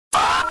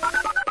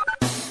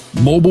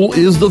Mobile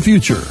is the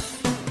future.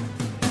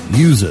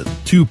 Use it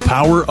to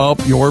power up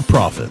your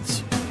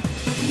profits.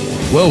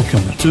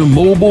 Welcome to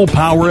Mobile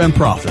Power and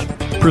Profit,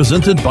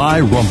 presented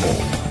by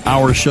Rumble.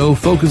 Our show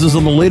focuses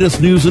on the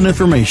latest news and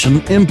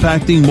information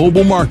impacting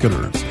mobile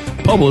marketers,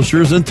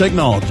 publishers, and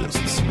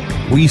technologists.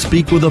 We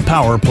speak with the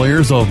power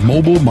players of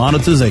mobile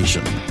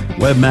monetization.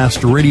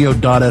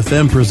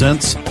 Webmasterradio.fm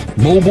presents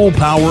Mobile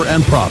Power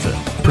and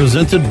Profit,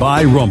 presented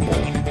by Rumble.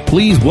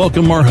 Please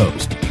welcome our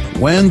host,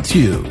 Wen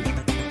Tu.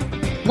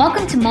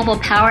 Welcome to Mobile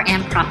Power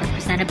and Profit,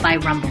 presented by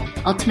Rumble,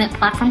 ultimate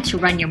platform to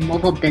run your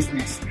mobile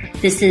business.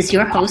 This is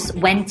your host,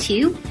 Wen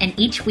Tu, and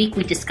each week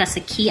we discuss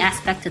a key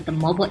aspect of the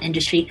mobile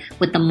industry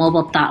with the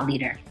mobile thought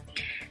leader.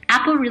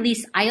 Apple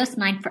released iOS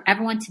 9 for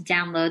everyone to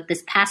download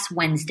this past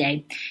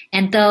Wednesday,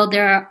 and though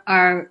there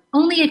are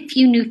only a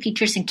few new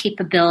features and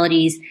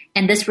capabilities,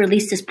 and this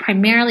release is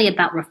primarily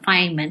about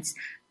refinements,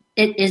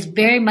 it is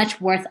very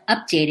much worth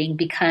updating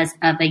because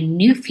of a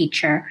new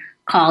feature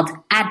called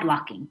ad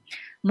blocking.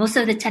 Most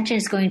of the attention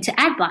is going to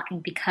ad blocking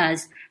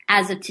because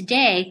as of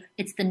today,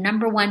 it's the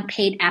number one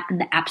paid app in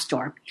the App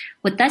Store.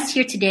 With us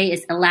here today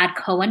is Elad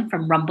Cohen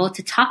from Rumble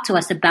to talk to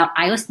us about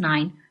iOS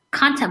 9,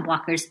 content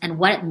blockers, and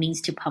what it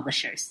means to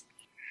publishers.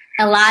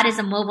 Elad is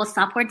a mobile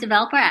software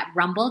developer at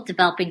Rumble,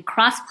 developing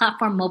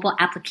cross-platform mobile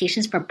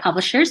applications for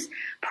publishers.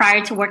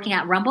 Prior to working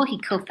at Rumble, he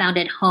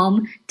co-founded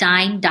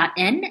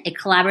HomeDine.in, a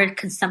collaborative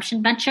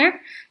consumption venture,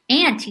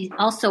 and he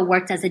also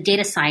worked as a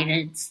data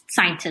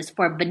scientist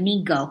for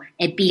Benigo,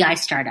 a BI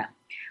startup.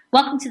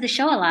 Welcome to the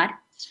show, Elad.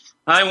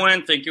 Hi,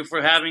 Wen. Thank you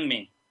for having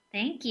me.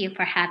 Thank you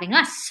for having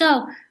us.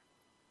 So,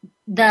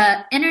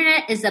 the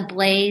internet is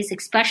ablaze,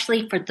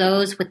 especially for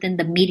those within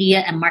the media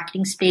and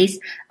marketing space,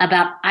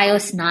 about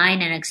iOS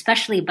 9 and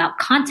especially about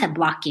content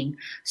blocking.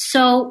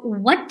 So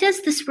what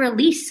does this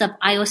release of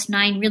iOS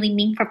 9 really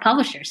mean for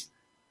publishers?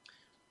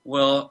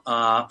 Well,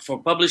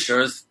 for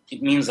publishers,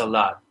 it means a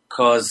lot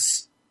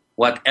because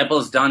what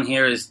Apple's done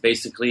here is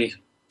basically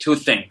two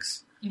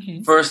things.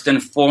 Mm-hmm. First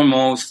and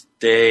foremost,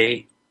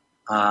 they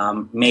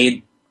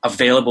made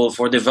available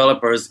for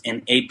developers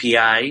an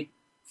API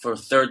for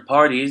third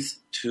parties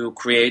to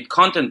create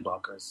content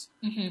blockers.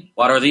 Mm-hmm.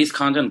 What are these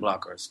content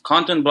blockers?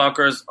 Content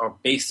blockers are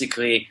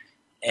basically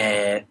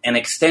an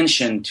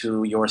extension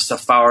to your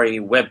Safari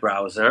web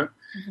browser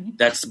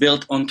that's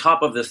built on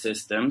top of the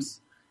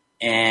systems,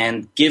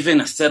 and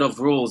given a set of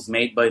rules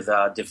made by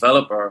the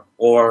developer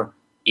or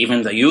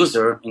even the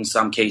user in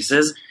some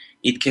cases,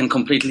 it can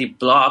completely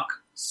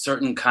block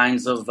certain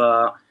kinds of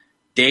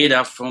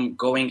data from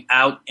going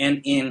out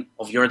and in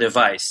of your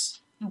device.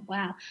 Oh,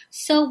 wow.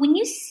 So when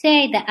you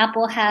say that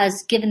Apple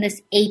has given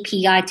this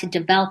API to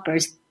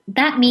developers,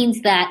 that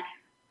means that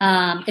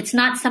it's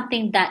not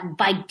something that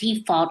by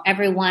default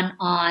everyone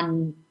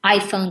on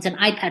iPhones and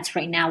iPads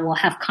right now will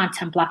have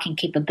content blocking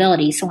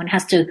capabilities. Someone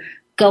has to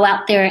go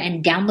out there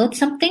and download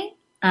something.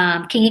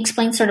 Can you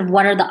explain sort of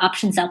what are the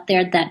options out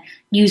there that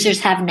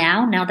users have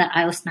now that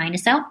iOS 9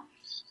 is out?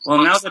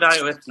 Well, now that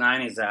iOS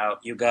 9 is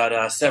out, you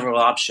got several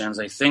options.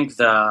 I think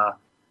the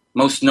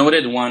most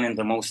noted one and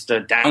the most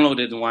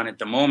downloaded one at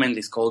the moment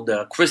is called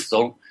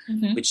Crystal,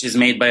 which is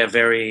made by a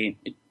very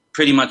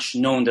pretty much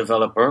known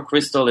developer.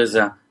 Crystal is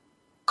a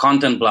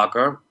content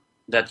blocker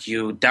that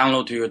you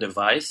download to your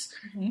device.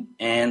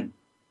 And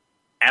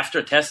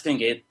after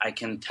testing it, I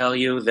can tell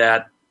you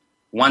that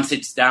once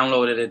it's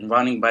downloaded and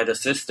running by the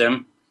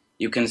system,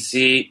 you can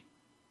see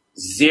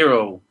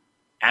zero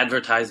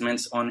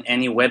advertisements on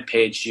any web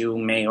page you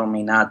may or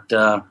may not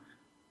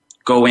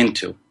go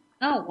into.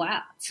 Oh,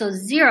 wow. So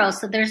zero.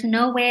 So there's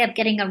no way of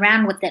getting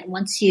around with it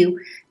once you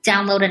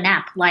download an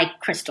app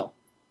like Crystal.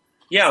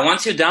 Yeah,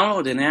 once you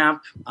download an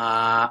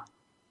app,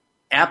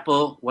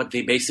 Apple, what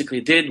they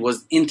basically did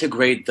was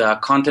integrate the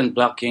content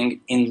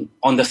blocking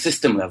on the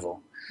system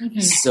level.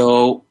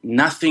 So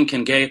nothing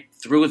can get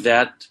through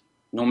that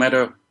no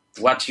matter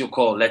what you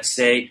call. Let's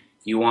say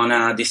you want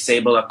to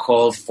disable a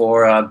call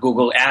for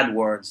Google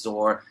AdWords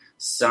or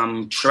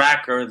some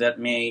tracker that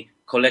may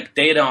collect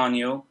data on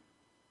you,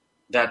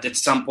 that at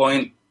some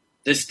point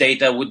this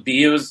data would be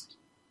used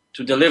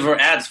to deliver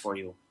ads for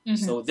you.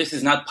 So this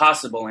is not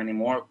possible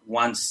anymore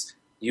once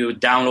you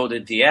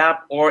downloaded the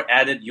app or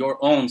added your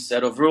own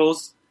set of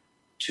rules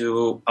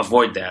to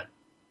avoid that.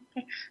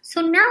 Okay.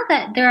 So now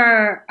that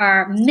there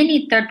are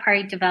many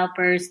third-party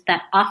developers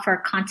that offer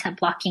content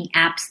blocking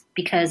apps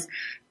because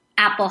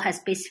Apple has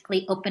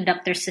basically opened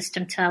up their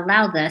system to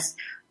allow this,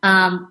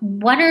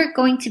 what are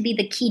going to be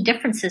the key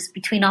differences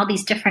between all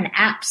these different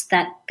apps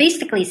that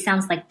basically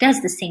sounds like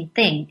does the same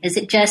thing? Is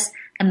it just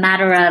a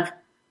matter of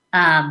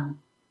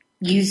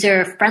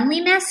user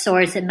friendliness,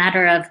 or is it a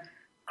matter of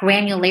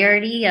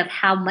granularity of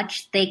how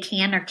much they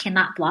can or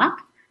cannot block?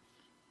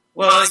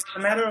 Well, it's a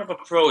matter of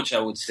approach, I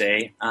would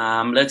say.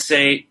 Let's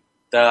say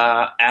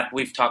the app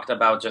we've talked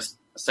about just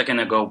a second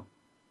ago,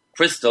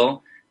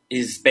 Crystal,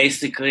 is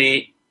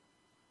basically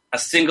a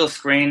single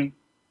screen.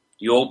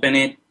 You open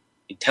it,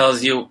 it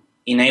tells you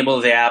enable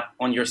the app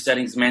on your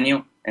settings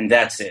menu, and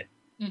that's it.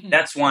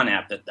 That's one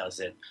app that does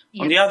it.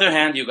 Yeah. On the other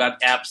hand, you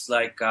got apps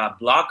like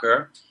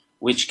Blocker,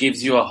 which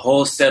gives you a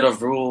whole set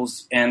of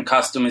rules and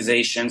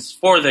customizations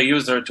for the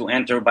user to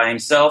enter by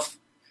himself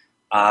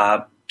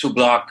to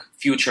block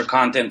future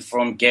content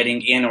from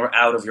getting in or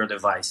out of your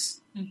device.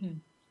 Mm-hmm.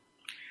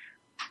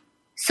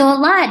 So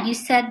Elad, you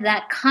said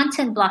that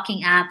content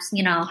blocking apps,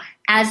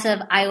 as of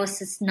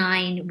iOS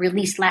 9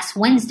 released last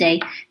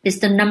Wednesday, is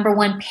the number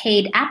one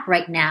paid app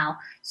right now.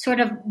 Sort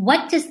of,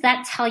 what does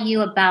that tell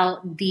you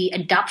about the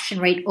adoption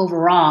rate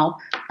overall,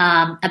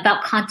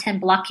 about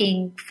content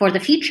blocking for the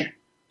future?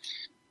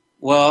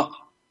 Well,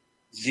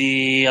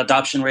 the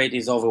adoption rate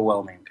is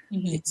overwhelming.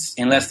 Mm-hmm. It's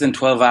in less than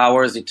 12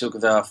 hours. It took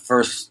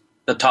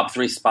the top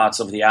 3 spots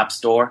of the App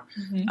Store,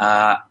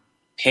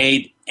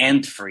 paid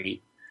and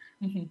free,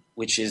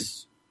 which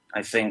is,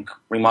 I think,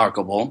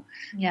 remarkable.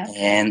 Yeah.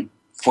 And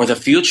for the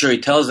future,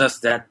 it tells us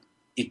that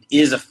it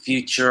is a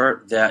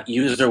feature that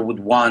user would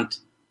want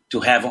to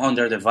have on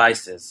their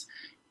devices.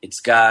 It's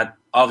got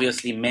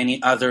obviously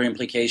many other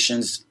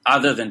implications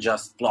other than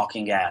just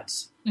blocking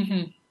ads.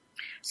 Mm-hmm.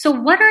 So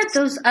what are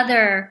those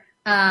other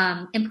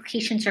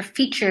implications or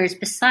features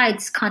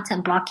besides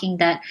content blocking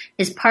that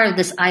is part of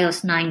this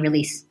iOS 9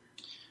 release?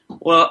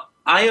 Well,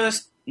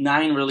 iOS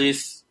 9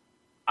 release,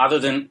 other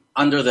than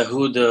under the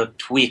hood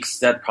tweaks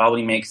that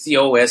probably makes the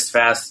OS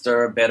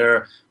faster,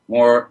 better,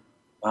 more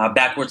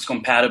backwards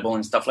compatible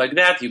and stuff like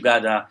that. You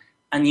got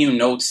a new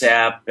Notes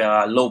app,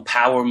 low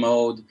power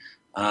mode,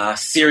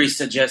 Siri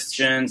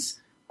suggestions,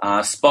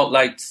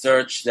 Spotlight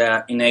search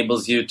that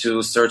enables you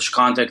to search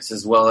contacts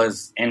as well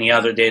as any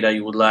other data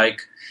you would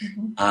like.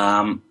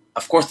 Mm-hmm.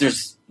 Of course,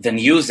 there's the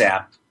News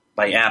app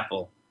by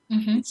Apple,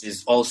 which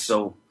is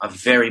also a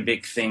very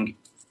big thing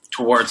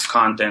towards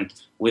content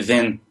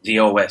within the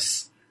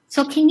OS.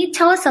 So can you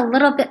tell us a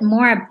little bit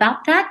more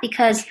about that?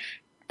 Because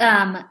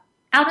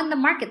out in the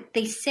market,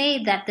 they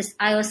say that this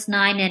iOS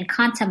 9 and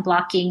content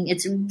blocking,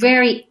 it's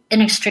very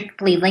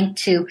inextricably linked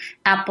to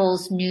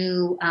Apple's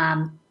new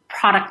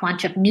product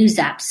launch of News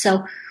app.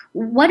 So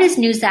what is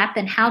News app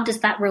and how does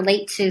that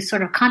relate to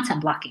sort of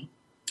content blocking?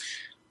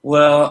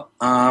 Well,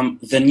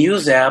 the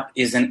News app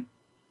is a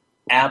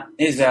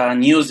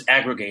news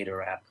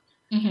aggregator app.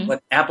 Mm-hmm.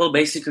 What Apple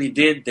basically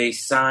did, they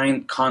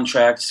signed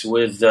contracts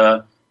with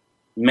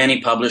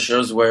many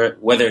publishers,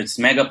 whether it's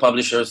mega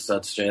publishers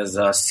such as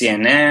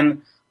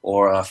CNN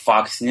or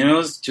Fox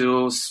News,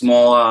 to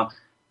small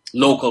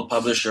local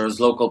publishers,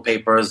 local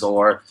papers,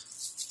 or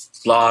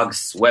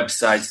blogs,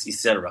 websites,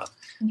 etc.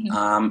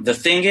 Mm-hmm. The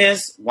thing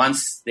is,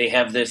 once they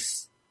have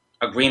this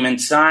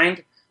agreement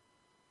signed,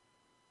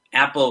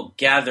 Apple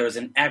gathers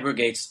and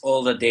aggregates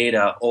all the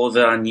data, all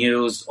the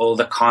news, all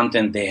the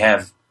content they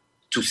have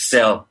to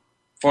sell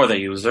for the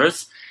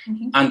users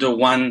under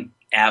one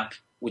app,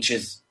 which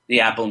is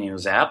the Apple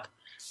News app,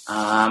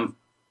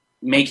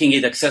 making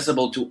it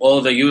accessible to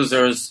all the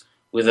users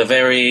with a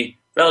very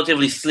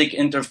relatively sleek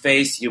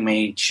interface. You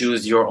may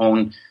choose your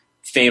own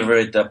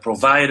favorite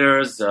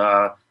providers,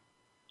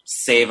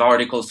 save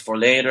articles for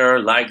later,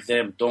 like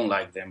them, don't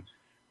like them.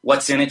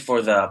 What's in it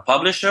for the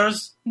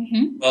publishers?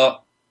 Mm-hmm.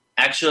 Well,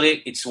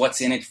 actually, it's what's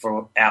in it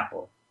for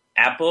Apple.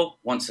 Apple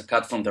wants a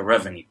cut from the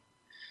revenue.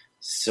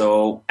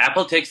 So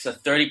Apple takes a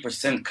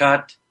 30%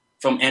 cut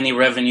from any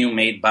revenue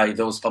made by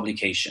those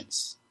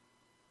publications.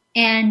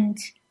 And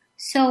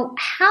so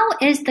how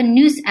is the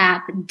News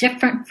app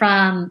different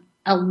from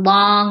a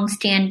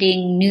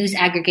long-standing news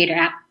aggregator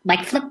app like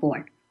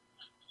Flipboard?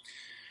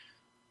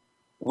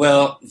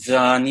 Well,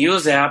 the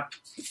News app,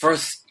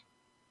 first,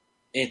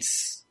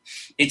 it's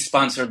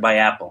sponsored by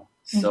Apple.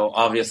 So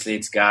obviously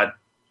it's got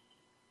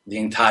the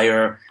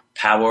entire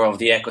power of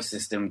the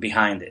ecosystem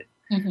behind it.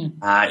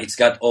 Mm-hmm. It's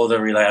got all the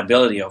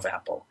reliability of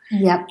Apple.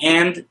 Yep.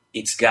 And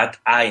it's got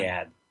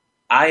iAd.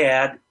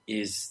 iAd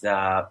is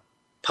the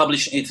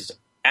it's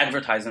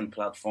advertising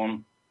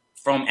platform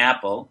from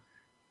Apple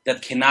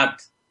that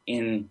cannot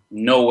in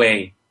no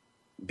way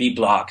be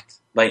blocked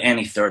by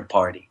any third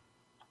party.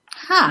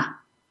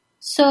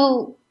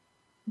 So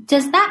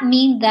does that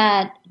mean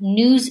that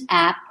News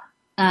app,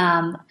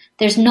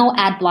 there's no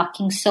ad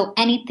blocking, so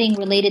anything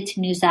related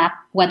to News app,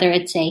 whether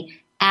it's a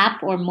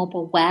app or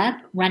mobile web,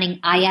 running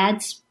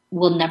iAds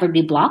will never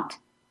be blocked?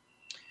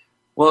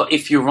 Well,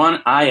 if you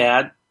run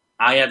iAd,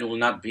 iAd will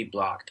not be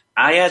blocked.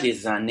 iAd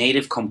is a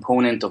native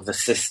component of the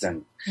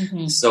system,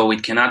 so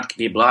it cannot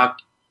be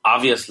blocked.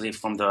 Obviously,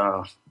 if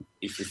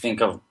you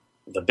think of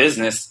the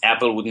business,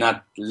 Apple would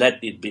not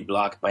let it be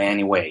blocked by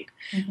any way.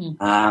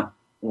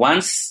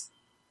 Once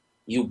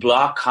you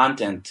block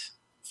content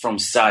from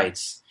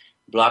sites,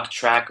 block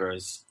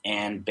trackers,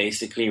 and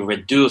basically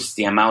reduce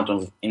the amount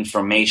of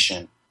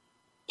information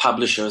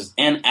publishers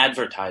and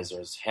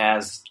advertisers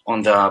has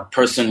on the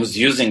person who's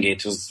using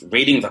it, who's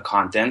reading the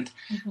content,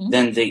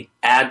 then the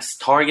ads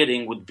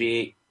targeting would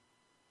be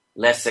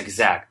less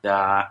exact.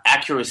 The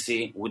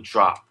accuracy would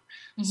drop.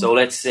 So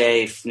let's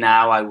say if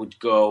now I would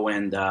go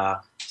and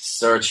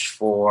search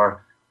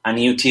for a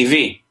new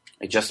TV.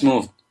 I just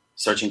moved,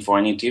 searching for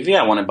a new TV.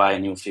 I want to buy a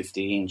new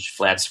 50-inch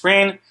flat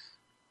screen.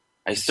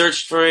 I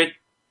searched for it.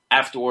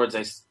 Afterwards,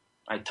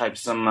 I typed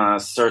some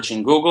search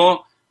in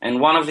Google. and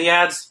one of the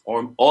ads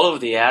or all of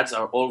the ads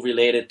are all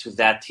related to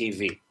that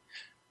TV.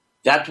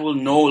 That will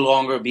no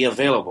longer be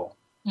available,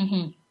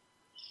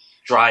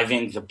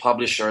 driving the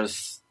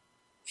publishers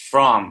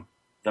from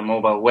the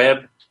mobile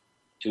web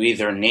to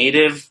either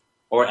native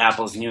or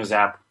Apple's News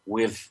app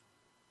with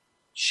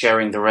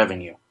sharing the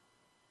revenue.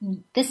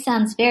 This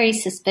sounds very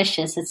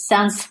suspicious. It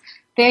sounds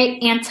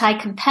very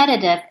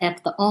anti-competitive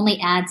if the only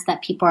ads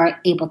that people are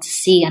able to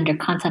see under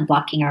content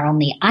blocking are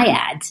only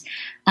iAds.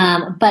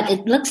 But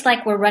it looks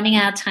like we're running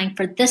out of time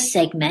for this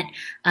segment.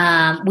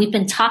 We've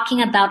been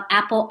talking about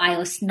Apple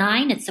iOS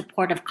 9, its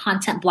support of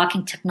content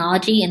blocking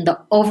technology, and the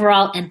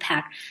overall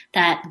impact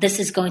that this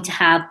is going to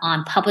have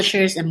on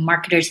publishers and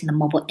marketers in the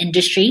mobile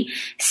industry.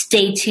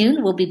 Stay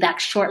tuned. We'll be back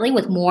shortly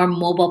with more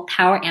Mobile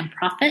Power and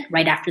Profit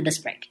right after this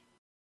break.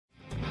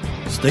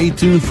 Stay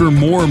tuned for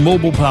more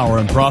Mobile Power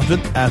and Profit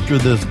after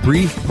this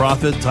brief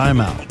profit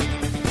timeout.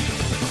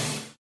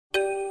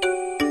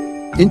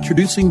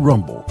 Introducing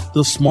Rumble,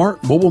 the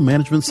smart mobile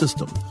management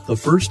system, the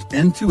first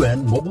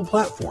end-to-end mobile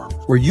platform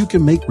where you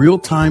can make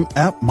real-time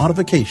app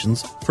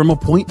modifications from a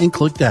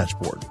point-and-click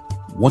dashboard.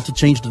 Want to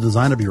change the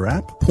design of your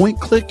app?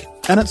 Point-click,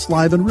 and it's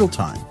live in real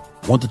time.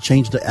 Want to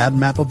change the ad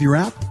map of your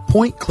app?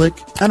 Point-click,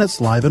 and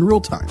it's live in real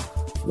time.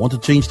 Want to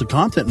change the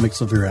content mix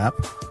of your app?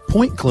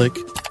 Point-click,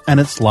 and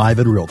it's live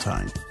in real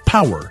time.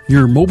 Power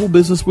your mobile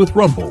business with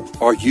Rumble.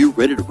 Are you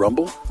ready to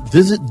rumble?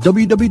 Visit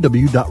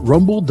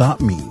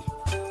www.rumble.me.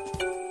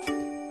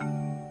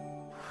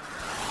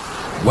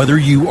 Whether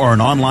you are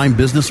an online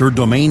business or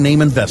domain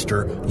name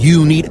investor,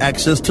 you need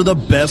access to the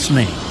best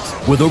names.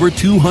 With over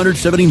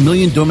 270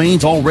 million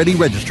domains already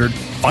registered,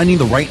 finding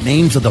the right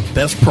names at the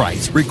best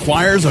price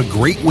requires a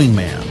great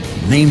wingman.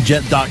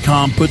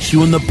 Namejet.com puts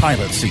you in the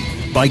pilot seat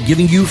by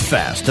giving you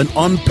fast and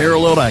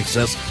unparalleled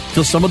access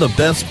to some of the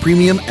best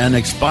premium and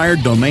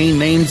expired domain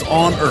names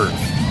on earth.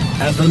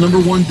 As the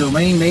 #1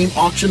 domain name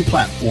auction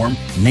platform,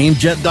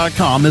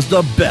 Namejet.com is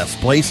the best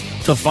place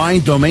to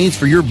find domains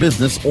for your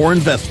business or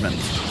investment.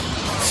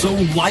 So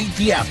light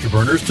the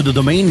afterburners to the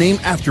domain name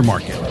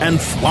aftermarket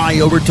and fly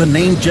over to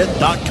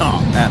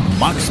Namejet.com at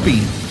Mach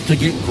speed to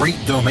get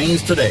great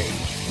domains today.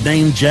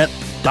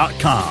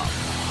 Namejet.com.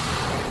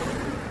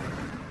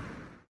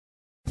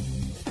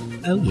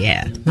 Oh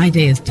yeah, my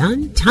day is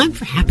done. Time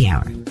for happy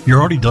hour. You're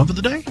already done for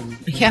the day?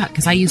 Yeah,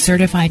 because I use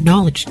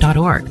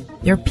CertifiedKnowledge.org.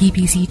 Their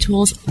PPC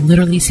tools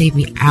literally save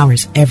me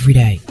hours every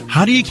day.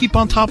 How do you keep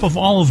on top of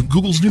all of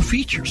Google's new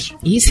features?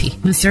 Easy.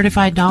 With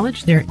Certified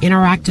Knowledge, their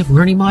interactive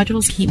learning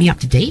modules keep me up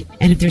to date.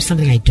 And if there's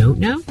something I don't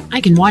know,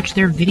 I can watch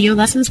their video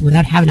lessons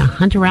without having to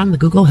hunt around the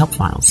Google Help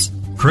files.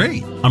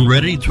 Great. I'm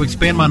ready to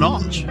expand my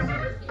knowledge.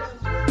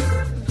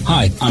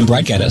 Hi, I'm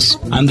Brad Geddes.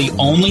 I'm the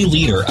only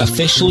leader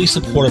officially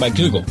supported by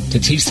Google to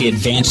teach the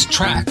advanced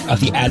track of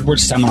the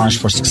AdWords Seminars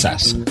for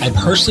Success. I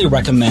personally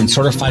recommend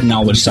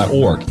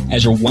CertifiedKnowledge.org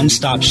as your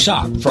one-stop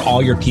shop for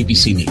all your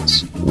PPC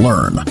needs.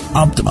 Learn,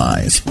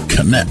 optimize,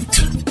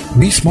 connect.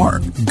 Be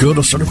smart. Go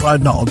to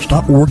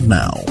CertifiedKnowledge.org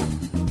now.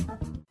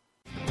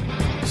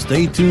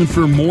 Stay tuned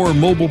for more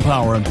Mobile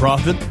Power and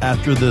Profit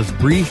after this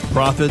brief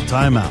profit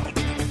timeout.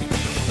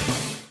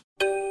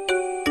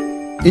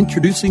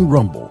 Introducing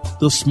Rumble,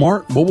 the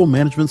smart mobile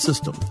management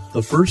system,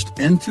 the first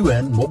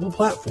end-to-end mobile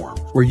platform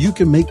where you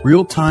can make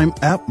real-time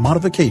app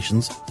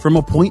modifications from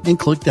a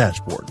point-and-click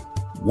dashboard.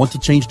 Want to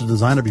change the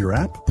design of your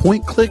app?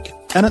 Point-click,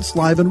 and it's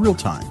live in real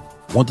time.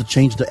 Want to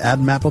change the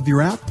ad map of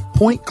your app?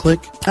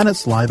 Point-click, and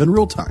it's live in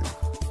real time.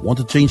 Want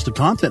to change the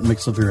content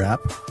mix of your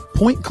app?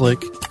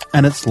 Point-click,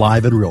 and it's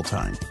live in real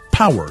time.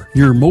 Power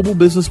your mobile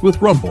business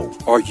with Rumble.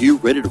 Are you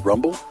ready to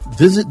rumble?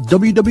 Visit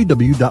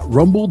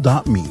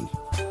www.rumble.me.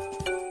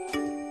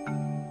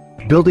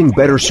 Building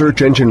better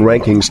search engine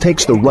rankings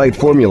takes the right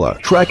formula.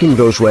 Tracking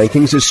those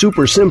rankings is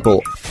super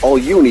simple. All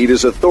you need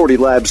is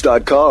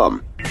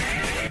AuthorityLabs.com.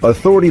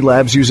 Authority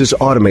Labs uses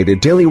automated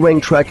daily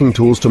rank tracking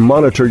tools to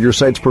monitor your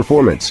site's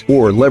performance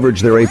or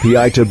leverage their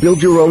API to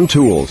build your own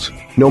tools.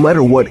 No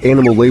matter what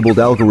animal-labeled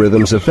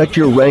algorithms affect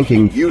your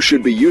ranking, you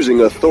should be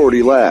using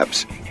Authority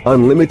Labs.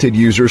 Unlimited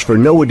users for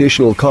no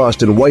additional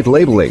cost and white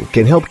labeling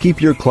can help keep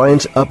your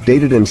clients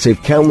updated and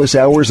save countless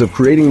hours of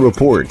creating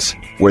reports.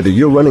 Whether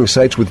you're running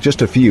sites with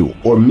just a few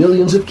or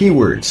millions of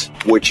keywords,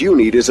 what you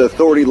need is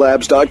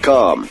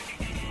AuthorityLabs.com.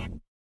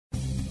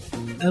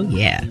 Oh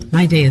yeah,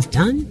 my day is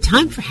done.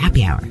 Time for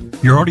happy hour.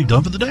 You're already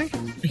done for the day?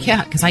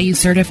 Yeah, because I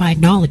use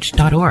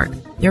CertifiedKnowledge.org.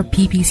 Their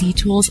PPC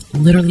tools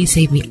literally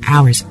save me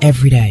hours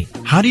every day.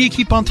 How do you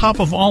keep on top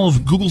of all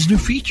of Google's new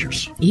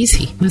features?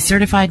 Easy. With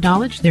Certified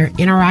Knowledge, their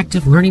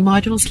interactive learning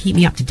modules keep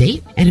me up to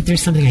date. And if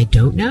there's something I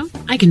don't know,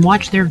 I can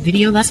watch their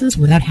video lessons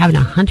without having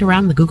to hunt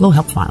around the Google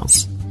Help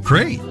files.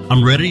 Great.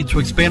 I'm ready to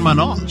expand my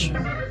knowledge.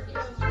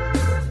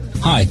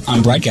 Hi,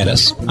 I'm Brad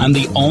Geddes. I'm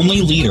the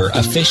only leader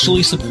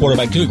officially supported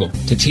by Google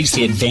to teach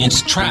the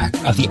advanced track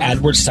of the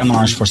AdWords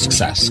Seminars for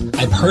Success.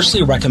 I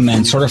personally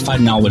recommend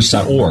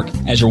CertifiedKnowledge.org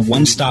as your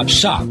one-stop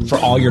shop for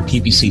all your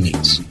PPC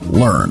needs.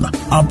 Learn,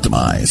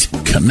 optimize,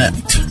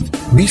 connect.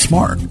 Be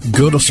smart.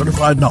 Go to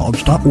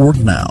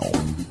CertifiedKnowledge.org now.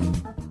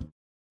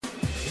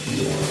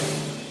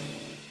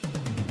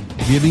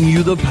 giving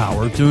you the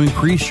power to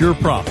increase your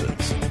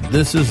profits.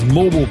 This is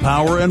Mobile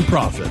Power and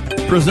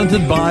Profit,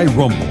 presented by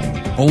Rumble,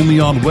 only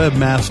on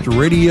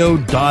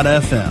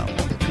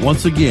webmasterradio.fm.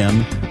 Once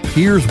again,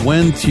 here's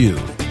Wen Tu.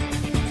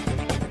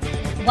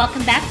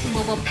 Welcome back to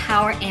Mobile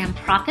Power and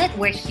Profit.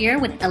 We're here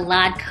with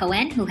Elad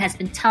Cohen, who has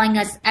been telling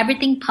us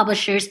everything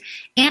publishers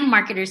and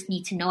marketers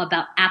need to know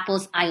about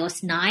Apple's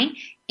iOS 9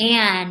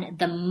 and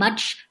the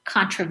much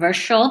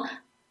controversial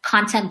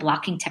content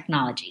blocking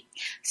technology.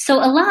 So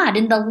Elad,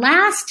 in the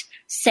last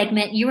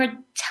segment, you were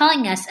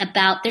telling us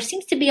about there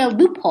seems to be a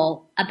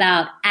loophole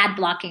about ad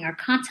blocking or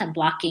content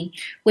blocking,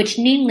 which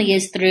namely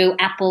is through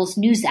Apple's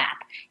News app,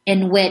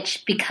 in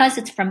which, because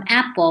it's from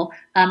Apple,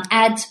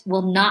 ads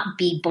will not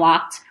be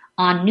blocked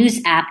on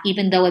News app,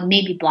 even though it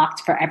may be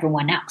blocked for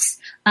everyone else.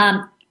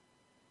 Can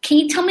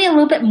you tell me a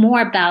little bit more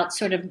about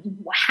sort of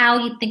how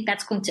you think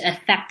that's going to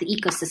affect the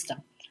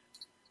ecosystem?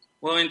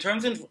 Well, in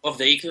terms of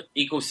the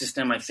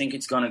ecosystem, I think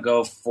it's going to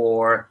go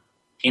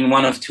in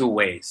one of two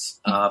ways.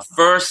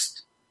 First,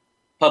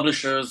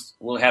 publishers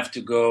will have to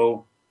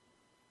go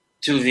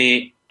to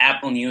the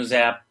Apple News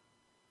app,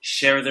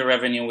 share the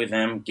revenue with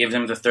them, give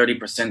them the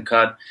 30%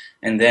 cut,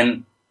 and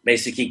then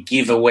basically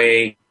give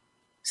away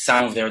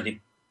some of their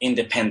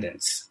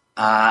independence.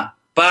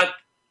 But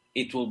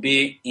it will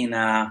be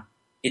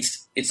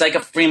it's like a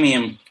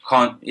freemium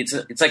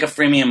it's like a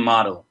freemium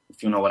model,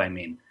 if you know what I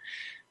mean.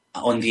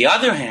 On the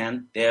other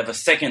hand, they have a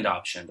second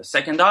option. The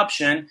second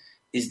option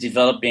is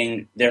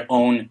developing their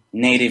own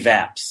native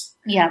apps.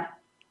 Yeah.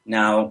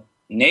 Now,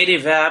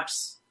 native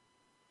apps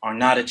are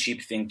not a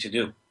cheap thing to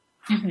do.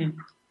 Mm-hmm.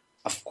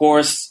 Of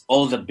course,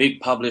 all the big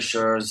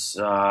publishers,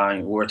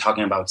 we were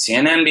talking about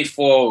CNN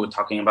before, we were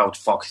talking about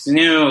Fox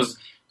News, it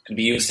could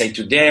be USA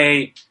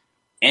Today.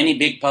 Any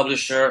big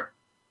publisher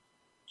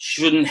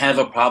shouldn't have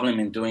a problem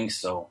in doing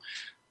so.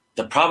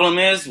 The problem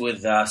is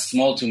with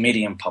small to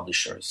medium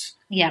publishers.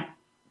 Yeah.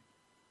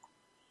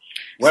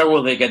 Where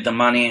will they get the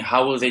money?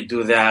 How will they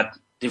do that?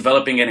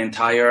 Developing an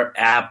entire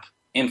app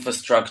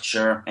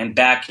infrastructure and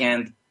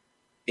backend,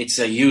 it's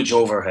a huge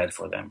overhead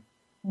for them.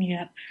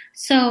 Yeah.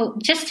 So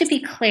just to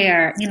be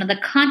clear, the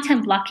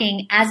content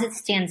blocking as it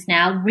stands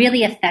now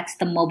really affects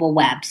the mobile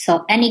web.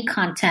 So any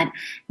content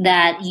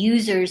that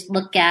users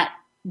look at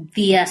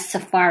via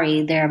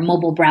Safari, their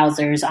mobile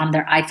browsers on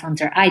their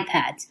iPhones or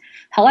iPads.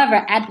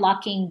 However, ad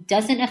blocking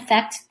doesn't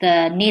affect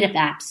the native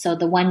apps, so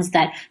the ones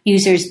that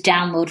users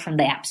download from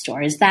the App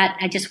Store.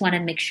 I just want to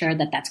make sure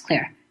that that's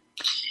clear.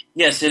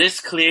 Yes, it is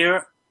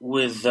clear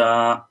with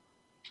one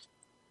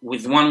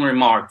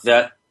remark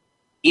that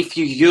if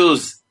you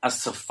use a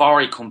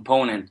Safari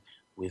component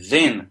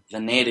within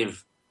the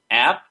native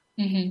app,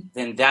 mm-hmm.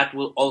 then that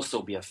will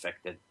also be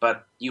affected.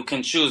 But you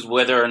can choose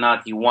whether or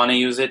not you want to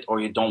use it or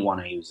you don't want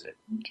to use it.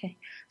 Okay.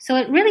 So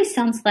it really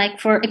sounds like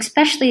for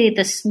especially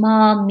the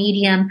small,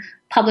 medium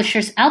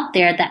publishers out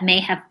there that may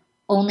have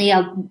only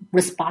a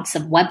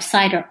responsive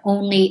website or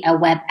only a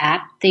web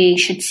app, they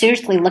should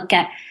seriously look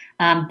at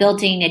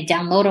building a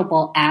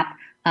downloadable app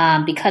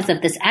because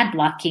of this ad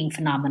blocking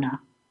phenomena,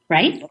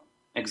 right?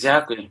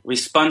 Exactly.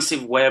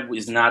 Responsive web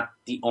is not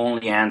the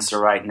only answer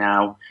right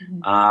now.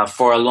 Mm-hmm.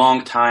 For a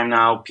long time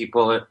now,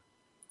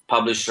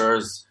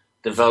 publishers,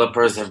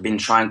 developers have been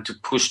trying to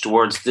push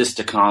towards this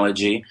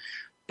technology.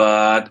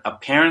 But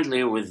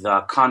apparently with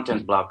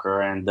content blocker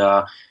and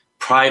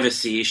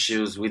privacy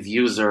issues with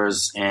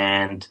users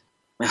and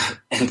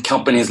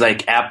companies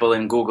like Apple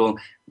and Google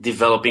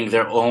developing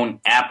their own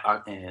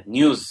app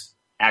news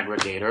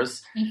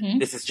aggregators, mm-hmm.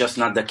 this is just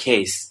not the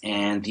case.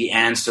 And the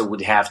answer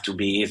would have to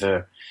be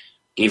either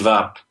give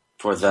up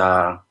for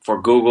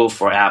Google,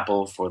 for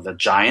Apple, for the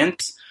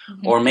giants,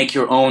 mm-hmm. or make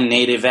your own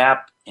native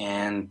app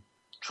and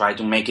try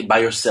to make it by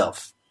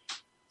yourself.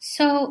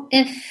 So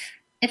if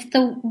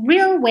the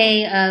real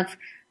way of,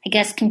 I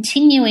guess,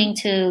 continuing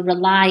to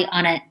rely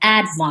on an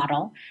ad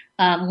model,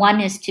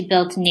 one is to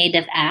build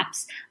native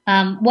apps,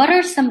 what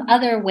are some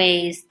other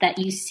ways that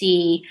you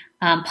see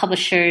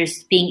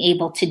publishers being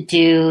able to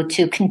do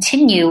to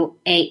continue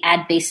a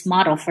ad-based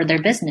model for their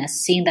business,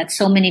 seeing that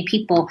so many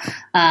people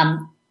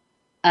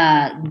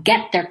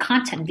get their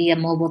content via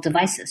mobile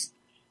devices?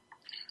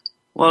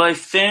 Well, I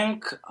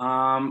think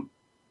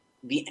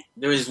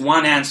there is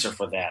one answer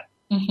for that.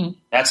 Mm-hmm.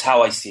 That's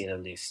how I see it,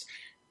 at least.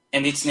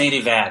 And it's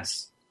native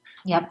ads.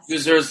 Yep.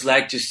 Users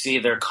like to see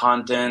their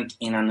content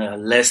in a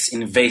less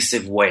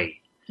invasive way.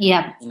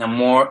 Yep. In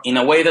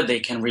a way that they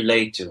can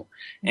relate to.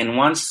 And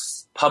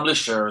once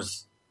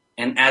publishers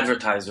and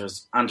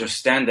advertisers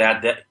understand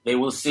that they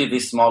will see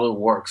this model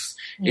works.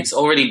 Yep. It's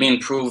already been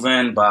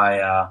proven by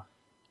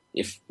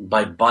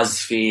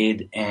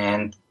BuzzFeed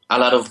and a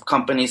lot of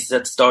companies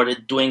that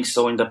started doing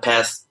so in the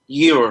past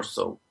year or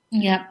so.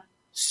 Yep.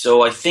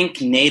 So I think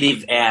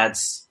native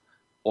ads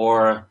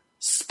or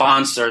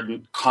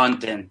sponsored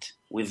content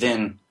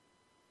within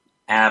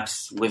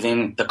apps,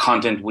 within the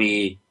content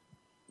we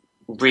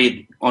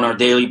read on our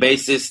daily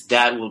basis,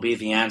 that will be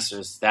the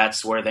answers.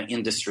 That's where the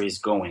industry is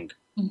going.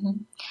 Mm-hmm.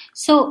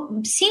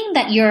 So seeing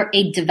that you're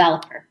a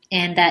developer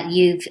and that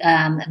you've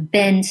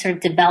been sort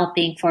of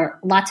developing for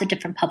lots of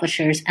different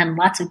publishers and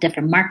lots of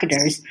different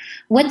marketers,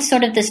 with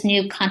sort of this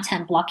new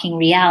content blocking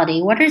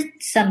reality, what are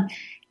some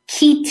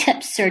key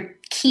tips or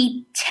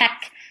key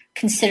tech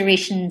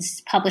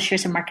considerations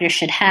publishers and marketers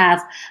should have,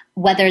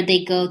 whether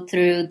they go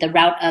through the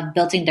route of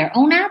building their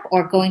own app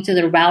or going through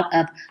the route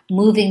of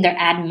moving their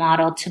ad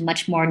model to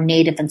much more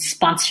native and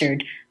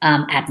sponsored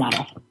ad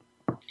model?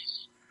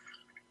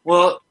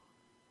 Well,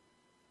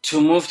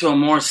 to move to a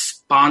more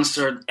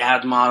sponsored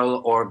ad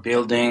model or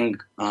building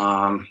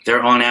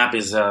their own app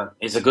is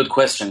a good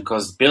question,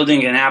 because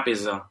building an app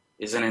is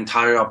an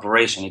entire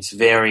operation. It's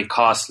very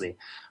costly.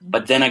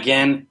 But then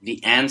again,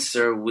 the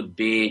answer would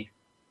be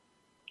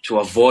to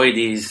avoid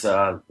these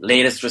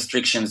latest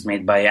restrictions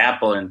made by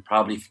Apple, and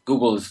probably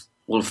Google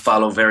will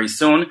follow very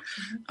soon,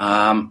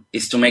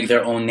 is to make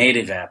their own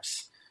native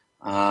apps.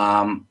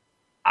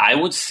 I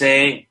would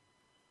say,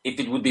 if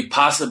it would be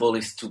possible,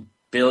 is to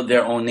build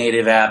their own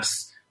native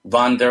apps,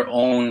 run their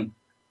own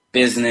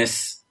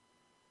business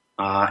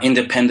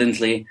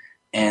independently,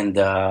 and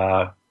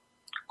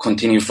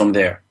continue from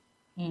there.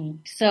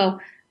 So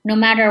no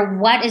matter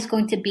what is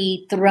going to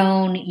be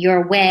thrown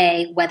your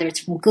way, whether it's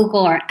from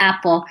Google or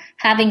Apple,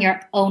 having your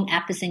own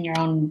app is in your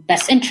own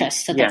best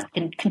interest, so that you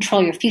can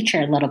control your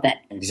future a little bit.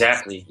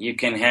 Exactly. You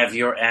can have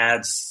your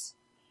ads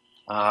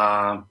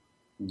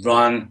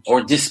run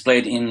or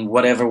displayed in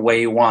whatever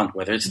way you want,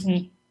 whether it's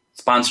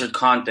sponsored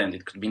content,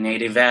 it could be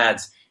native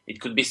ads, it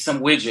could be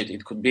some widget,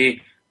 it could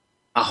be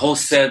a whole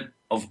set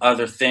of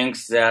other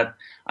things that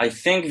I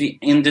think the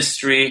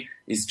industry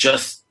is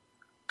just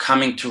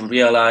coming to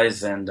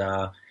realize, and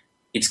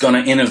it's going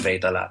to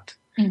innovate a lot.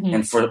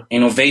 And for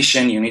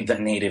innovation, you need the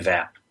native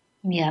app.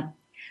 Yeah.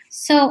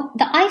 So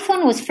the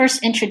iPhone was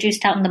first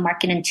introduced out in the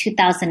market in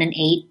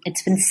 2008.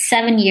 It's been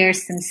 7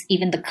 years since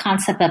even the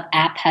concept of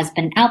app has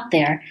been out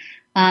there.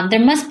 There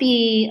must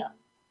be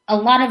a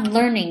lot of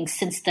learning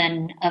since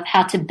then of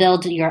how to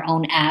build your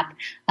own app.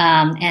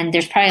 And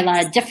there's probably a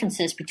lot of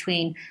differences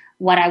between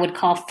what I would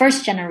call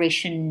first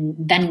generation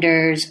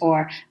vendors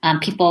or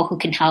people who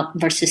can help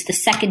versus the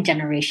second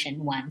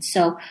generation ones.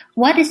 So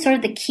what is sort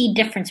of the key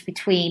difference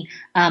between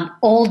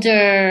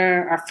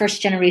older or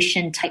first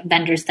generation type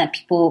vendors that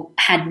people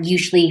had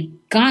usually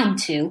gone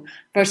to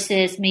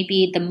versus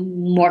maybe the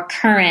more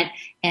current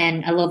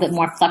and a little bit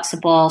more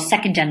flexible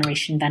second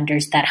generation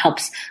vendors that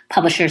helps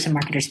publishers and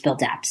marketers build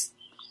apps?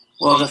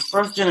 Well, the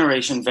first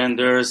generation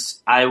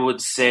vendors, I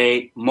would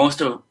say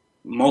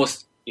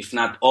most, if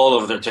not all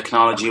of their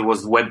technology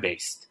was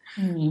web-based.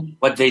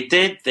 What they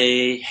did,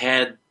 they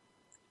had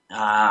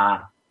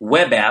a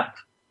web app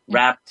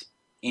wrapped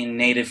in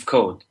native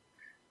code.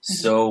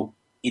 So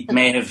it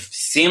may have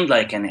seemed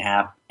like an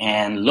app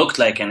and looked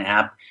like an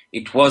app.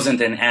 It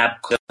wasn't an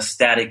app, a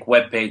static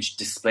web page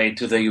displayed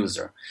to the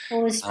user.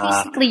 It was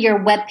basically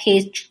your web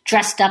page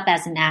dressed up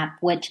as an app,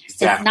 which is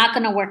not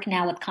going to work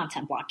now with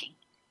content blocking.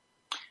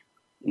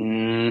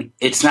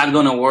 It's not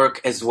going to work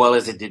as well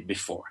as it did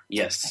before,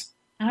 yes.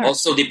 Right.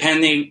 Also,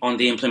 depending on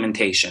the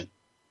implementation.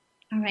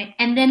 All right.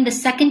 And then the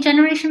second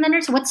generation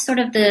vendors, what's sort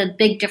of the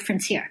big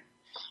difference here?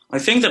 I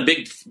think the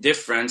big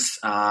difference,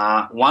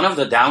 one of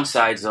the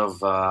downsides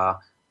of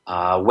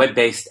a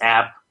web-based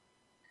app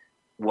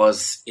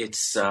was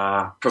its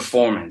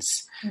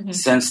performance.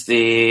 Since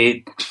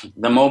the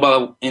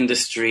mobile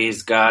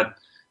industry's got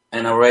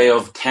an array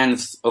of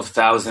tens of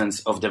thousands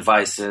of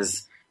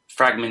devices,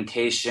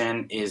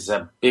 fragmentation is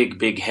a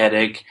big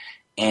headache.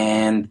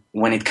 And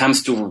when it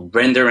comes to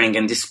rendering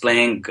and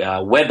displaying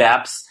web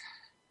apps,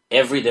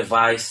 every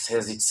device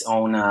has its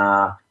own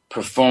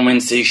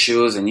performance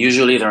issues, and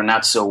usually they're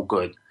not so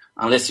good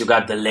unless you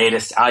got the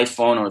latest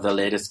iPhone or the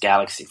latest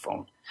Galaxy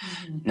phone.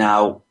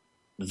 Now,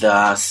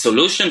 the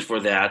solution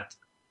for that,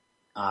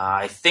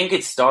 I think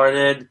it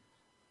started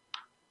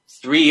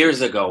 3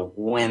 years ago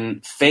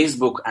when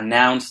Facebook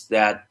announced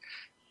that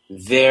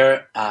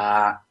their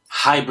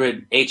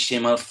hybrid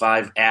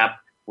HTML5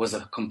 app was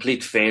a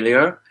complete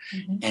failure,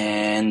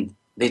 and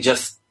they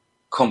just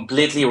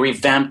completely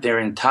revamped their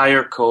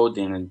entire code,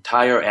 their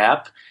entire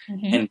app,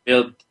 and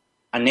built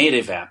a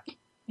native app.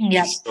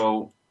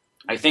 So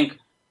I think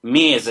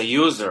me as a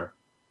user,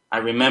 I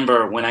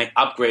remember when I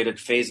upgraded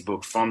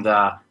Facebook from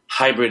the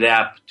hybrid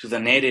app to the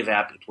native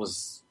app, it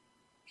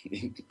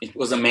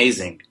was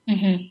amazing.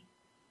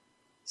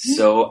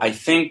 So I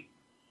think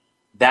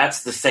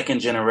that's the second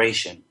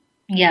generation.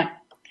 Yeah.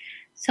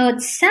 So it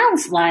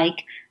sounds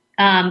like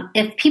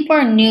if people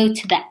are new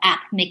to the app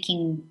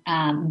making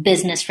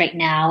business right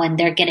now and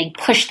they're getting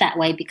pushed that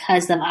way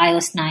because of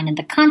iOS 9 and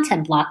the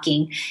content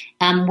blocking,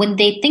 when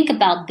they think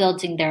about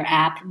building their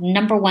app,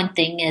 number one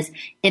thing is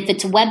if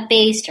it's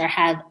web-based or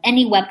have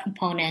any web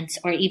components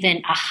or even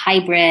a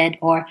hybrid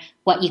or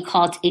what you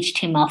call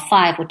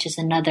HTML5, which is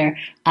another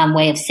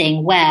way of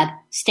saying web,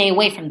 stay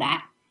away from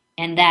that.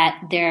 And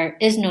that there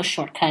is no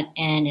shortcut,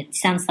 and it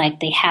sounds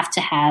like they have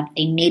to have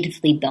a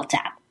natively built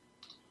app.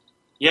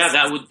 Yeah,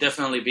 that would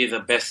definitely be the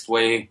best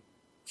way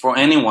for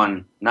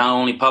anyone, not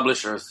only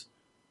publishers,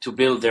 to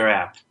build their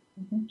app.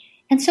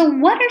 And so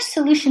what are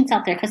solutions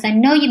out there? Because I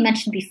know you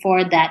mentioned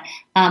before that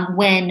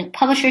when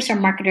publishers or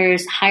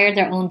marketers hire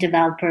their own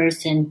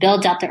developers and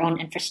build out their own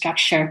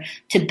infrastructure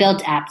to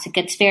build apps, it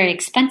gets very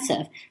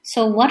expensive.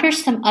 So what are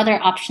some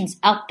other options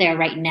out there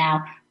right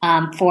now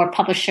for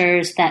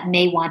publishers that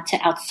may want to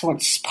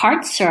outsource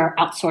parts or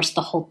outsource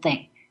the whole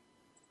thing?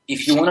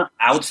 If you want to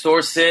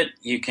outsource it,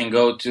 you can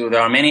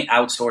there are many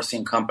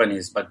outsourcing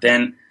companies, but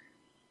then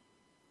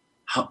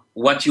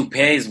what you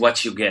pay is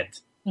what you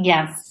get.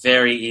 Yes.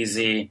 Very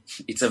easy.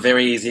 It's a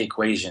very easy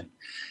equation.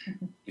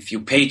 Mm-hmm. If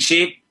you pay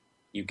cheap,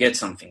 you get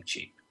something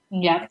cheap.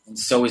 Yeah. And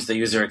so is the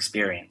user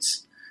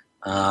experience.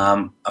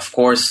 Of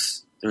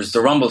course, there's the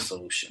Rumble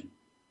solution,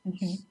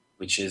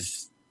 which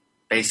is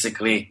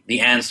basically the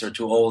answer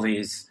to all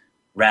these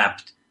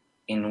wrapped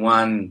in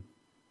one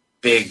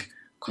big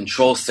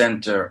control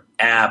center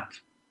app,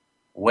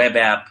 web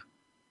app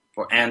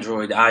for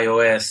Android,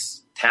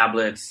 iOS,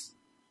 tablets,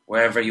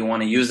 wherever you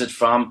want to use it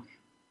from.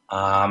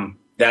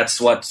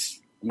 That's what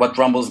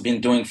Rumble's been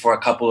doing for a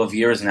couple of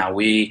years now.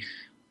 We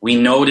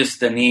noticed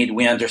the need.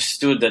 We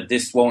understood that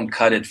this won't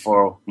cut it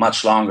for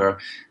much longer.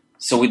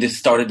 So we just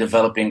started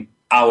developing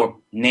our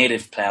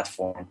native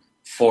platform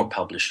for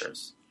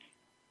publishers.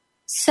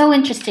 So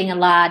interesting,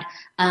 Elad.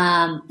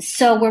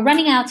 So we're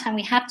running out of time.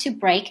 We have to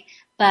break.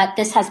 But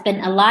this has been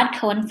Elad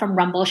Cohen from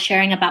Rumble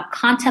sharing about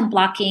content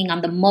blocking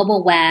on the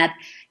mobile web.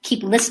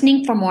 Keep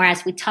listening for more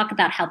as we talk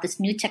about how this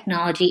new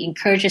technology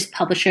encourages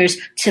publishers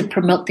to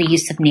promote the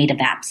use of native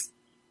apps.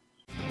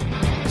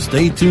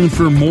 Stay tuned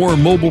for more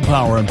Mobile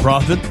Power and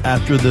Profit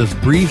after this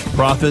brief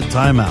profit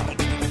timeout.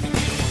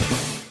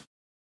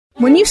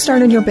 When you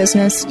started your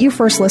business, you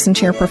first listened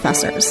to your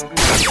professors.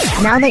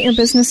 Now that your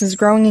business is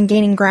growing and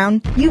gaining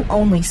ground, you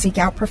only seek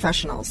out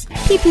professionals.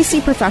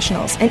 PPC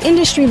Professionals, an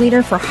industry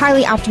leader for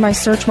highly optimized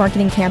search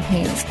marketing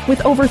campaigns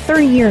with over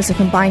 30 years of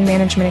combined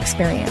management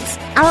experience.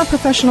 Our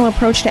professional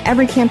approach to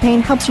every campaign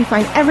helps you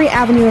find every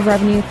avenue of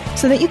revenue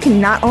so that you can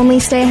not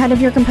only stay ahead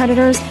of your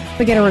competitors,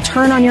 but get a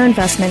return on your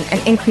investment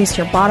and increase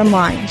your bottom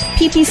line.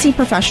 PPC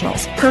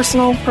Professionals,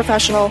 personal,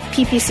 professional,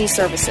 PPC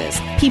services.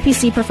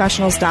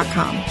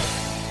 ppcprofessionals.com.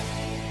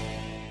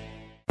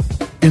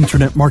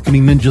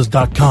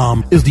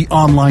 InternetMarketingNinjas.com is the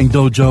online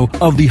dojo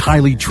of the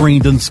highly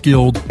trained and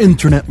skilled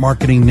Internet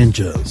Marketing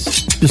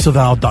Ninjas.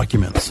 Disavow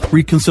documents,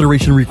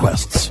 reconsideration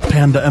requests,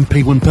 Panda and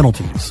Penguin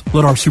penalties.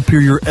 Let our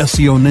superior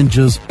SEO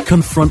ninjas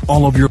confront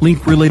all of your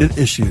link-related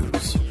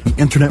issues. The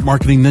Internet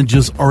Marketing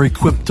Ninjas are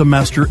equipped to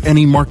master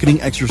any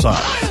marketing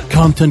exercise,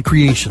 content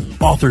creation,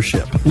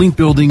 authorship, link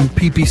building,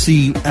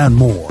 PPC, and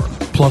more.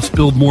 Plus,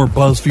 build more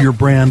buzz for your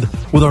brand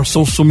with our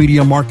social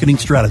media marketing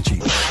strategy.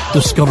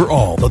 Discover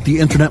all that the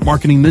Internet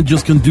Marketing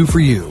Ninjas can do for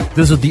you.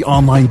 Visit the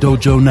online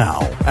dojo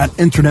now at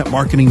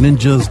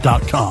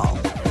InternetMarketingNinjas.com.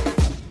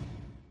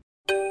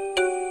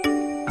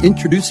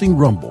 Introducing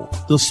Rumble,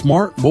 the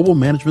smart mobile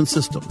management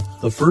system,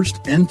 the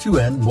first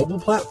end-to-end mobile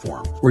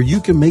platform where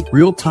you can make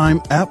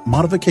real-time app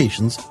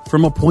modifications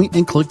from a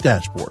point-and-click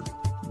dashboard.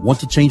 Want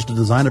to change the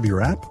design of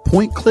your app?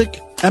 Point,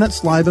 click, and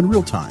it's live in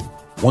real time.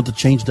 Want to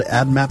change the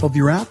ad map of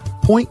your app?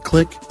 Point,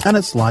 click, and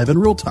it's live in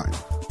real time.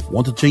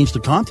 Want to change the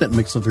content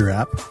mix of your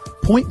app?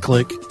 Point,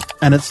 click,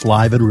 and it's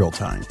live in real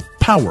time.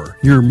 Power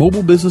your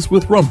mobile business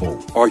with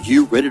Rumble. Are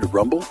you ready to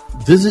rumble?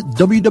 Visit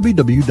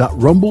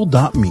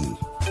www.rumble.me.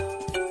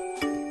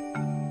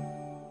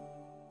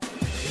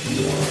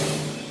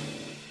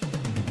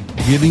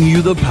 Giving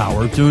you the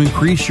power to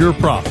increase your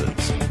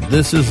profits.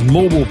 This is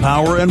Mobile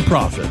Power and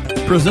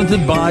Profit,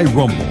 presented by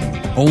Rumble,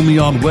 only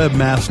on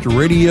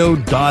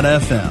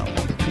webmasterradio.fm.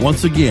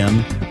 Once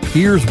again,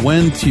 here's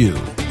Wen Tu.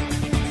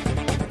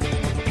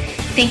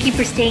 Thank you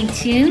for staying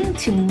tuned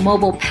to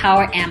Mobile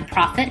Power and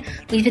Profit.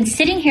 We've been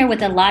sitting here with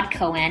Elad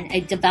Cohen,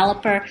 a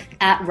developer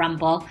at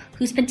Rumble,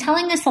 who's been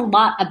telling us a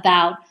lot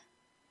about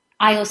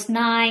iOS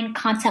 9,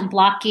 content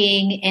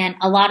blocking, and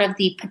a lot of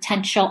the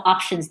potential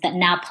options that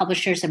now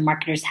publishers and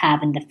marketers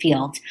have in the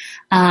field.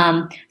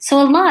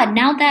 So Elad,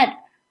 now that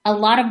a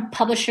lot of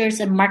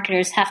publishers and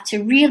marketers have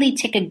to really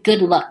take a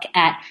good look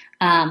at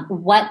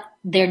what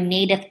their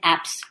native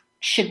apps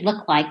should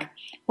look like,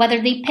 whether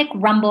they pick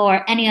Rumble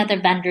or any other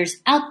vendors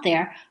out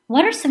there,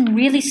 what are some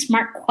really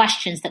smart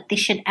questions that they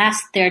should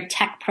ask their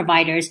tech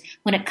providers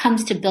when it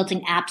comes to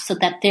building apps so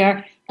that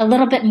they're a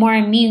little bit more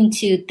immune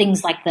to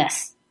things like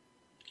this?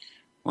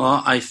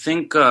 Well, I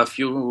think a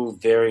few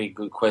very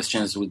good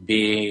questions would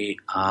be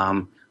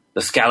the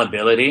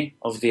scalability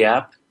of the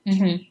app.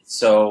 Mm-hmm.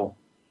 So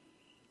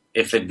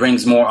if it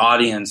brings more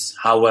audience,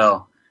 how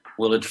well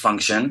will it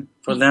function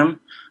for them?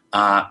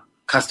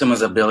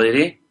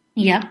 Customization.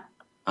 Yeah.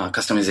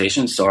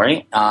 Customization,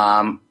 sorry.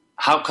 How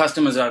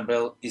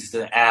customizable is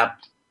the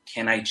app?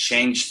 Can I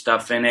change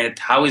stuff in it?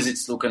 How is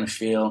its look and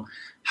feel?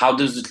 How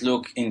does it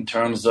look in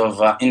terms of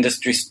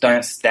industry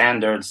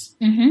standards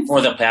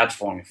for the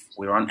platform? If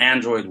we're on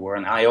Android, we're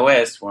on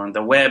iOS, we're on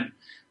the web.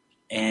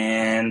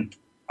 And,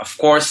 of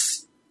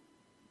course,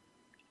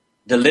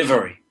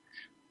 delivery.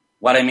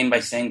 What I mean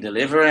by saying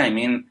delivery, I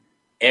mean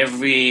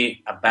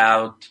every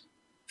about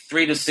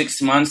 3 to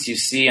 6 months you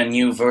see a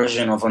new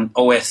version of an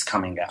OS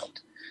coming out.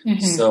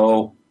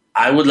 So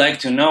I would like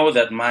to know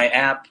that my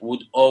app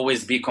would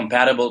always be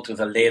compatible to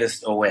the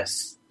latest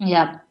OS.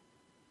 Yep.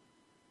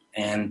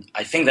 And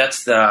I think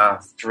that's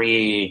the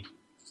 3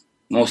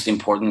 most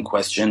important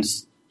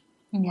questions.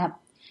 Yep.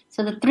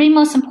 So the 3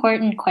 most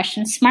important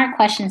questions, smart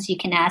questions you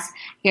can ask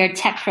your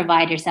tech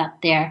providers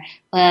out there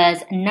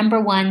was, number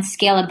 1,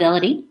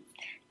 scalability.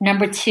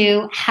 Number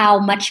 2, how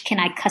much can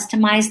I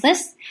customize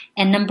this?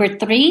 And number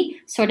 3,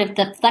 sort of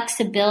the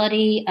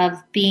flexibility of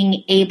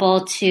being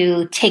able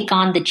to take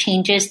on the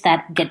changes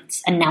that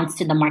gets announced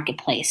in the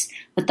marketplace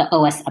with the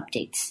OS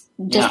updates.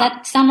 Does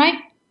that sound right?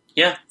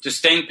 Yeah, to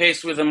stay in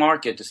pace with the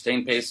market, to stay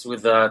in pace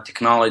with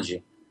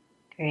technology.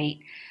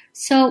 Great.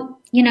 So,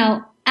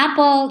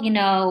 Apple,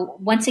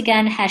 once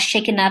again has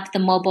shaken up the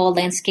mobile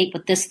landscape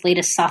with this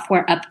latest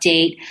software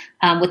update,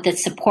 with the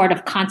support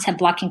of content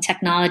blocking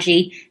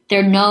technology.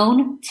 They're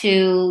known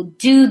to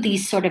do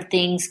these sort of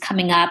things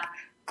coming up.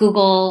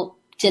 Google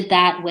did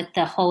that with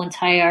the whole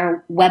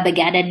entire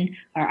Webageddon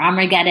or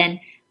Armageddon.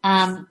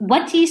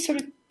 What do you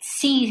sort of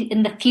see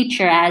in the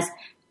future as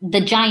the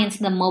giants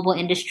in the mobile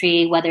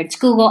industry, whether it's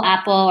Google,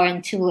 Apple,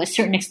 or to a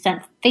certain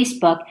extent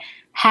Facebook,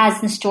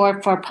 has in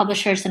store for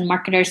publishers and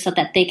marketers so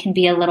that they can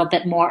be a little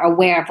bit more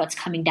aware of what's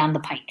coming down the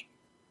pike?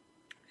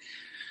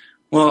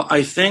 Well,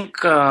 I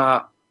think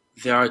there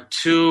are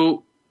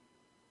 2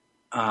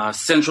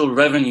 central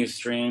revenue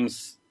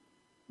streams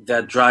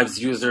that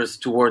drives users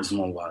towards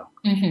mobile.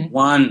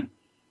 One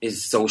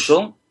is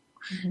social,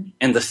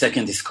 and the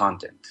second is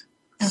content.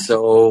 Okay.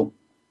 So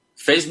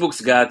Facebook's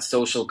got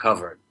social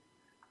covered.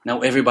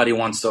 Now everybody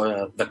wants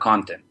the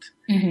content.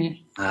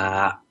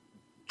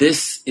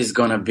 This is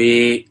going to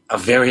be a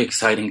very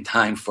exciting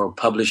time for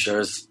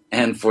publishers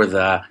and for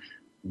the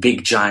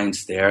big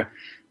giants there,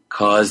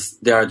 because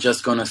they are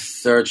just going to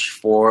search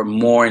for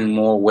more and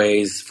more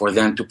ways for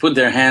them to put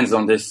their hands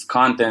on this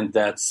content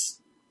that's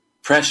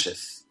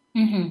precious,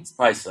 it's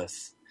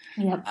priceless.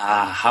 Yep.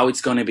 How it's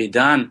going to be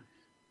done,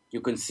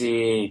 you can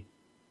see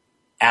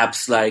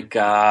apps like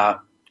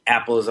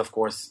Apple's, of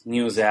course,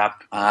 News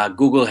app.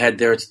 Google had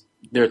their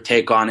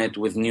take on it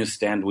with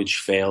Newsstand, which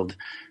failed.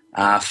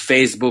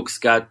 Facebook's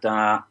got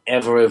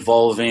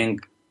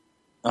ever-evolving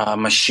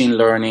machine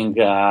learning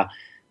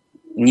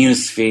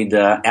newsfeed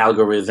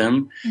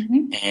algorithm.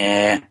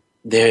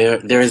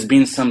 There has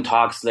been some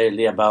talks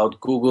lately about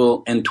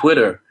Google and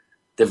Twitter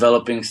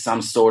developing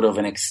some sort of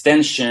an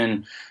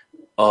extension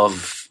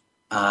of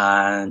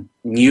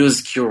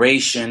news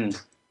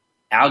curation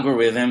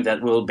algorithm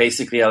that will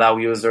basically allow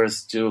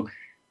users to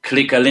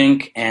click a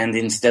link, and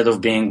instead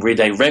of being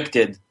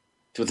redirected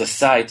to the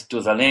site, to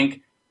the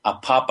link, a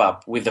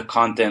pop-up with the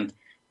content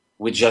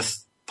would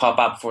just pop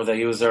up for the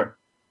user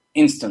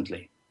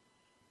instantly.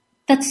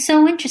 That's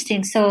so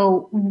interesting.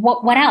 So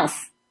what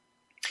else?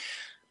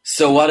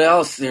 So what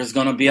else? There's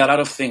going to be a lot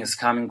of things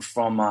coming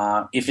from,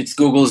 if it's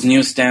Google's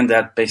Newsstand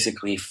that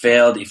basically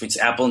failed, if it's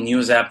Apple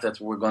News app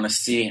that we're going to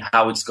see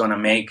how it's going to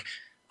make.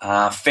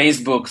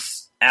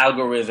 Facebook's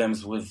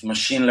algorithms with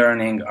machine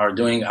learning are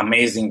doing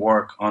amazing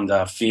work on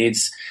the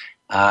feeds.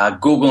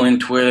 Google and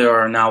Twitter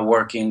are now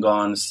working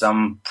on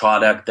some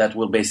product that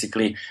will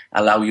basically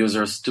allow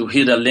users to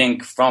hit a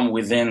link from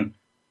within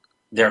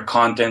their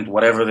content,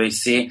 whatever they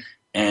see,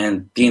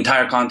 and the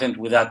entire content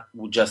with that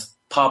would just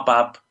pop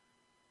up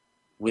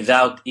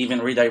without even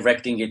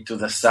redirecting it to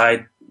the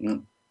site,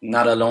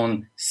 not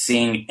alone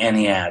seeing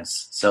any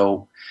ads.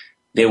 So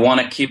they want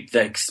to keep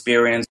the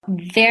experience.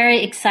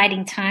 Very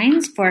exciting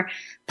times for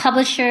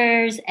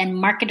publishers and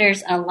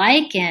marketers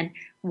alike, and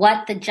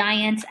what the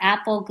giants,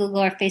 Apple,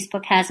 Google, or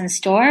Facebook has in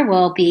store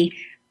will be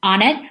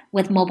on it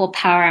with Mobile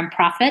Power and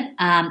Profit.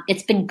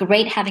 It's been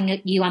great having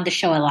you on the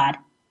show, Elad.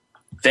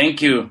 Thank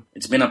you.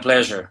 It's been a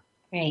pleasure.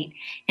 Great.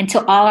 And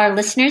to all our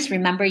listeners,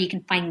 remember you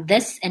can find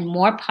this and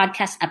more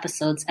podcast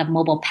episodes of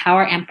Mobile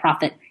Power and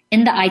Profit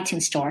in the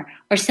iTunes Store,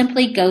 or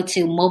simply go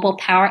to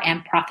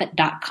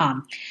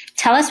mobilepowerandprofit.com.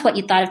 Tell us what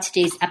you thought of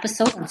today's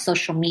episode on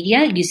social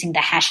media using the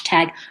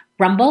hashtag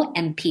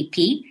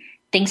RumbleMPP.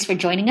 Thanks for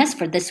joining us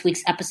for this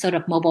week's episode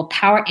of Mobile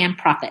Power and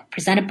Profit,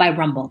 presented by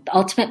Rumble, the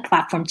ultimate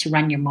platform to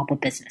run your mobile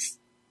business.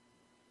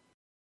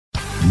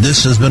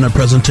 This has been a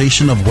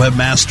presentation of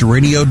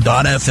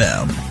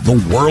WebmasterRadio.fm, the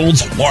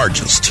world's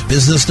largest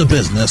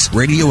business-to-business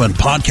radio and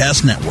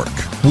podcast network.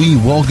 We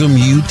welcome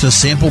you to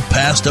sample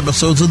past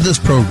episodes of this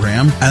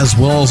program, as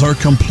well as our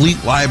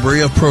complete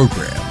library of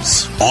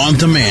programs, on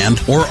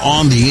demand or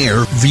on the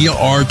air via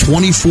our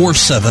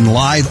 24/7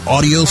 live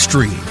audio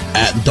stream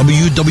at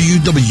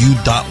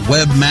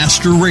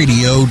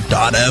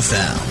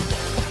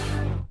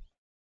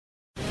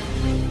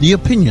www.webmasterradio.fm. The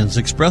opinions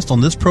expressed on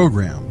this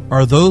program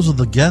are those of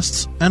the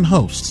guests and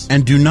hosts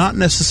and do not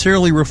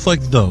necessarily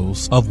reflect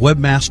those of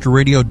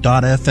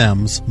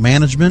WebmasterRadio.fm's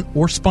management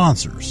or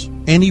sponsors.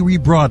 Any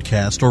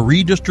rebroadcast or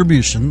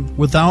redistribution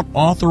without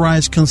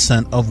authorized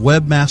consent of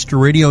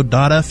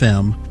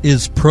WebmasterRadio.fm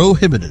is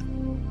prohibited.